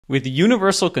With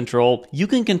Universal Control, you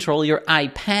can control your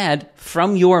iPad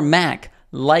from your Mac,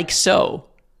 like so.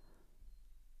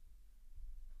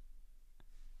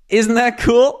 Isn't that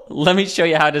cool? Let me show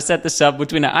you how to set this up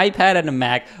between an iPad and a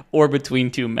Mac, or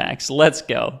between two Macs. Let's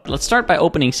go. Let's start by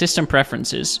opening System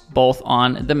Preferences, both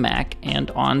on the Mac and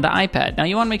on the iPad. Now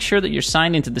you want to make sure that you're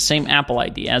signed into the same Apple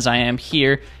ID as I am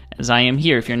here.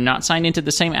 If you're not signed into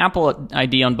the same Apple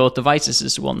ID on both devices,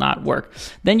 this will not work.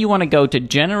 Then you want to go to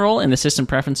General in the System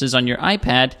Preferences on your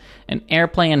iPad and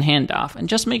AirPlay and Handoff. And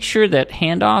just make sure that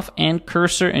Handoff and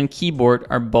Cursor and Keyboard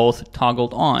are both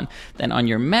toggled on. Then on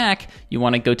your Mac, you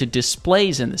want to go to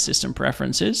Displays in the System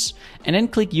Preferences and then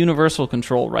click Universal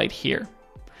Control right here.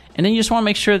 And then you just want to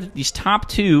make sure that these top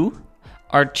two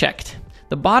are checked.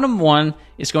 The bottom one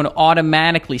is going to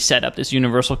automatically set up this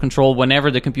universal control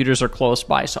whenever the computers are close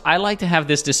by. So I like to have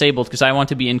this disabled because I want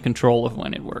to be in control of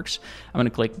when it works. I'm going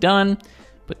to click Done,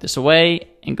 put this away,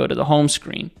 and go to the home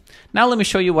screen. Now let me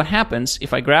show you what happens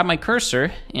if I grab my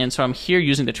cursor, and so I'm here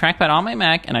using the trackpad on my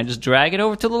Mac, and I just drag it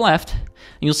over to the left, and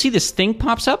you'll see this thing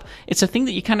pops up. It's a thing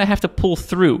that you kind of have to pull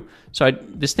through. So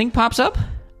this thing pops up,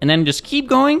 and then just keep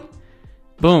going.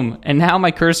 Boom, and now my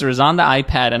cursor is on the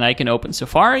iPad and I can open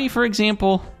Safari, for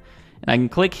example, and I can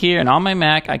click here, and on my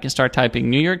Mac I can start typing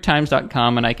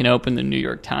NewYorkTimes.com and I can open the New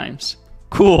York Times.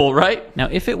 Cool, right? Now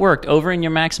if it worked, over in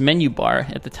your Mac's menu bar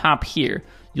at the top here,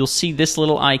 you'll see this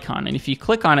little icon, and if you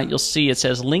click on it, you'll see it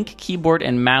says link keyboard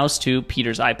and mouse to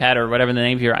Peter's iPad, or whatever the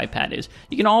name of your iPad is.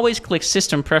 You can always click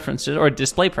System Preferences or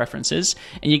Display Preferences,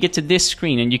 and you get to this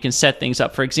screen and you can set things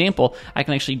up. For example, I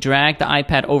can actually drag the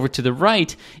iPad over to the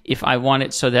right if I want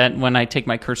it so that when I take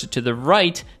my cursor to the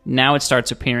right, now it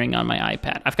starts appearing on my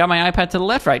iPad. I've got my iPad to the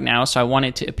left right now, so I want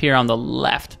it to appear on the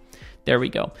left. There we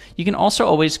go. You can also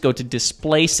always go to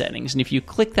display settings, and if you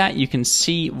click that, you can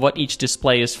see what each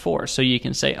display is for. So you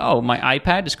can say, oh, my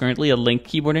iPad is currently a linked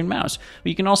keyboard and mouse. But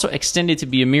you can also extend it to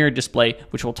be a mirror display,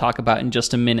 which we'll talk about in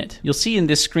just a minute. You'll see in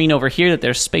this screen over here that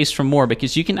there's space for more,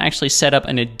 because you can actually set up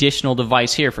an additional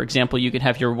device here. For example, you could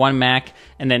have your one Mac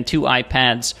and then two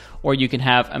iPads, or you can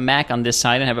have a Mac on this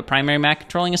side and have a primary Mac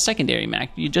controlling a secondary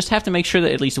Mac. You just have to make sure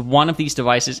that at least one of these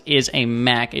devices is a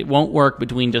Mac. It won't work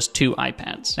between just two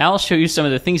iPads. Now I'll show you some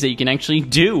of the things that you can actually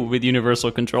do with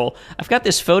Universal Control. I've got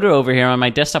this photo over here on my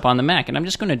desktop on the Mac, and I'm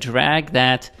just going to drag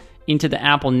that into the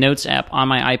Apple Notes app on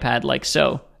my iPad like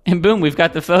so. And boom, we've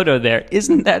got the photo there.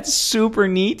 Isn't that super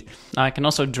neat? Now I can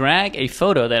also drag a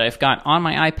photo that I've got on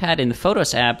my iPad in the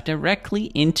Photos app directly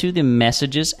into the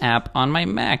Messages app on my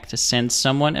Mac to send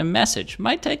someone a message.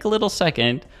 Might take a little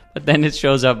second, but then it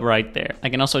shows up right there. I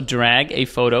can also drag a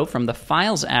photo from the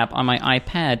Files app on my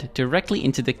iPad directly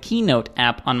into the Keynote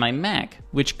app on my Mac,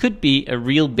 which could be a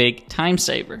real big time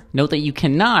saver. Note that you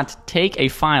cannot take a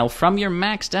file from your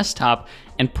Mac's desktop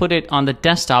and put it on the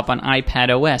desktop on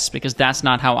iPadOS, because that's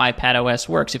not how iPadOS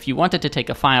works. If you wanted to take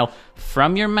a file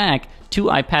from your Mac to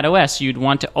iPadOS, you'd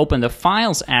want to open the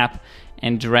Files app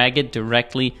and drag it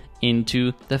directly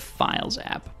into the Files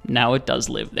app. Now it does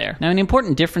live there. Now an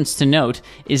important difference to note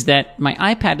is that my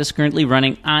iPad is currently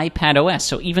running iPadOS,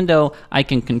 so even though I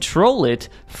can control it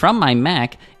from my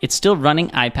Mac, it's still running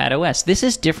iPadOS. This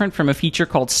is different from a feature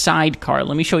called Sidecar.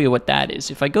 Let me show you what that is.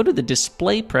 If I go to the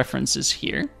Display Preferences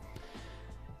here,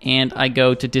 and I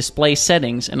go to Display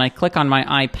Settings, and I click on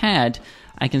my iPad,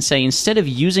 I can say instead of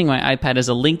using my iPad as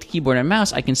a linked keyboard and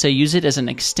mouse, I can say use it as an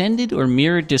extended or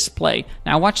mirrored display.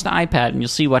 Now watch the iPad and you'll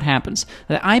see what happens.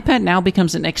 The iPad now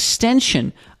becomes an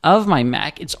extension of my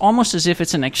Mac. It's almost as if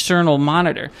it's an external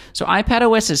monitor. So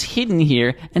iPadOS is hidden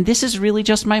here, and this is really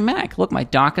just my Mac. Look, my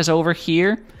dock is over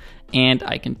here, and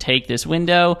I can take this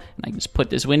window, and I can just put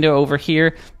this window over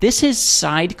here. This is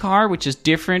Sidecar, which is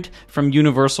different from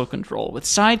Universal Control. With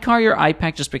Sidecar, your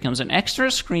iPad just becomes an extra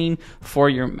screen for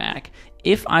your Mac.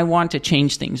 If I want to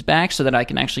change things back so that I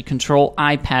can actually control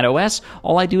iPadOS,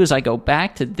 all I do is I go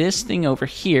back to this thing over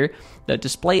here, the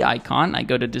display icon. I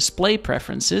go to Display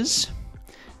Preferences.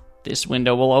 This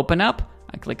window will open up.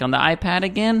 I click on the iPad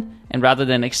again, and rather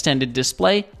than extended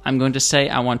display, I'm going to say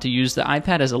I want to use the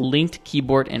iPad as a linked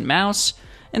keyboard and mouse.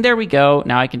 And there we go.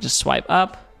 Now I can just swipe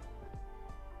up.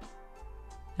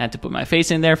 I had to put my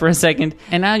face in there for a second.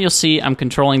 And now you'll see I'm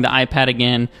controlling the iPad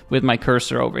again with my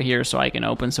cursor over here so I can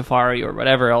open Safari or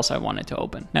whatever else I want it to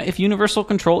open. Now, if Universal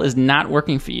Control is not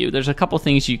working for you, there's a couple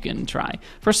things you can try.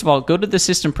 First of all, go to the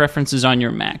System Preferences on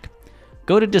your Mac.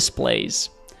 Go to Displays,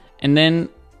 and then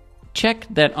check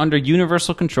that under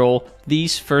Universal Control,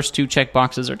 these first two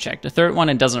checkboxes are checked. The third one,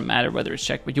 it doesn't matter whether it's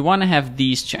checked, but you want to have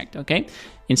these checked, okay?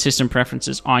 In System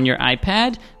Preferences on your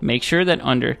iPad, make sure that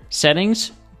under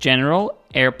Settings, General,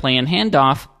 AirPlay and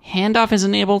Handoff is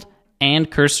enabled, and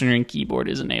Cursor and Keyboard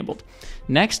is enabled.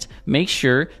 Next, make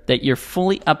sure that you're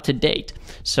fully up to date.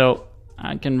 So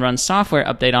I can run software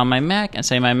update on my Mac and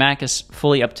say my Mac is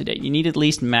fully up to date. You need at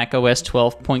least Mac OS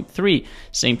 12.3.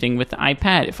 Same thing with the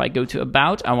iPad. If I go to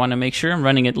About, I want to make sure I'm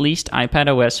running at least iPad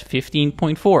OS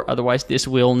 15.4. Otherwise, this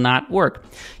will not work.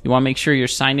 You want to make sure you're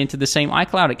signed into the same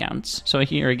iCloud accounts. So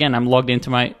here again, I'm logged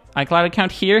into my iCloud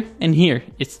account here and here.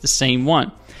 It's the same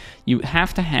one. You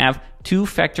have to have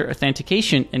two-factor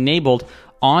authentication enabled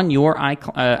on your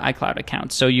iCloud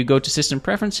account. So you go to System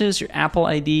Preferences, your Apple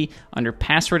ID, under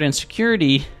Password and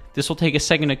Security. This will take a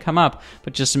second to come up,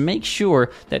 but just make sure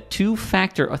that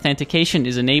two-factor authentication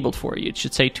is enabled for you. It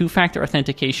should say two-factor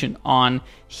authentication on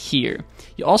here.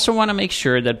 You also want to make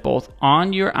sure that both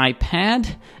on your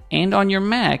iPad and on your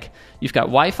Mac, you've got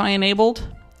Wi-Fi enabled,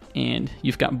 and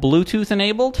you've got Bluetooth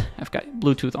enabled. I've got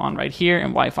Bluetooth on right here and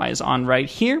Wi-Fi is on right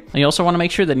here. And you also want to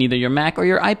make sure that neither your Mac or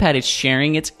your iPad is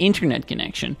sharing its internet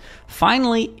connection.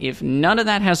 Finally, if none of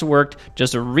that has worked,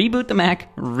 just reboot the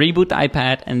Mac, reboot the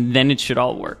iPad, and then it should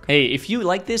all work. Hey, if you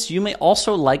like this, you may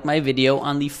also like my video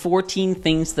on the 14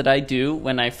 things that I do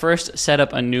when I first set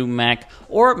up a new Mac,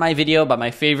 or my video about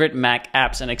my favorite Mac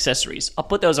apps and accessories. I'll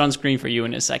put those on screen for you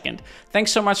in a second.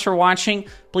 Thanks so much for watching.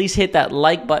 Please hit that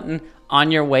like button on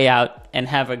your way out and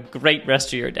have a great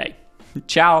rest of your day.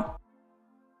 Ciao.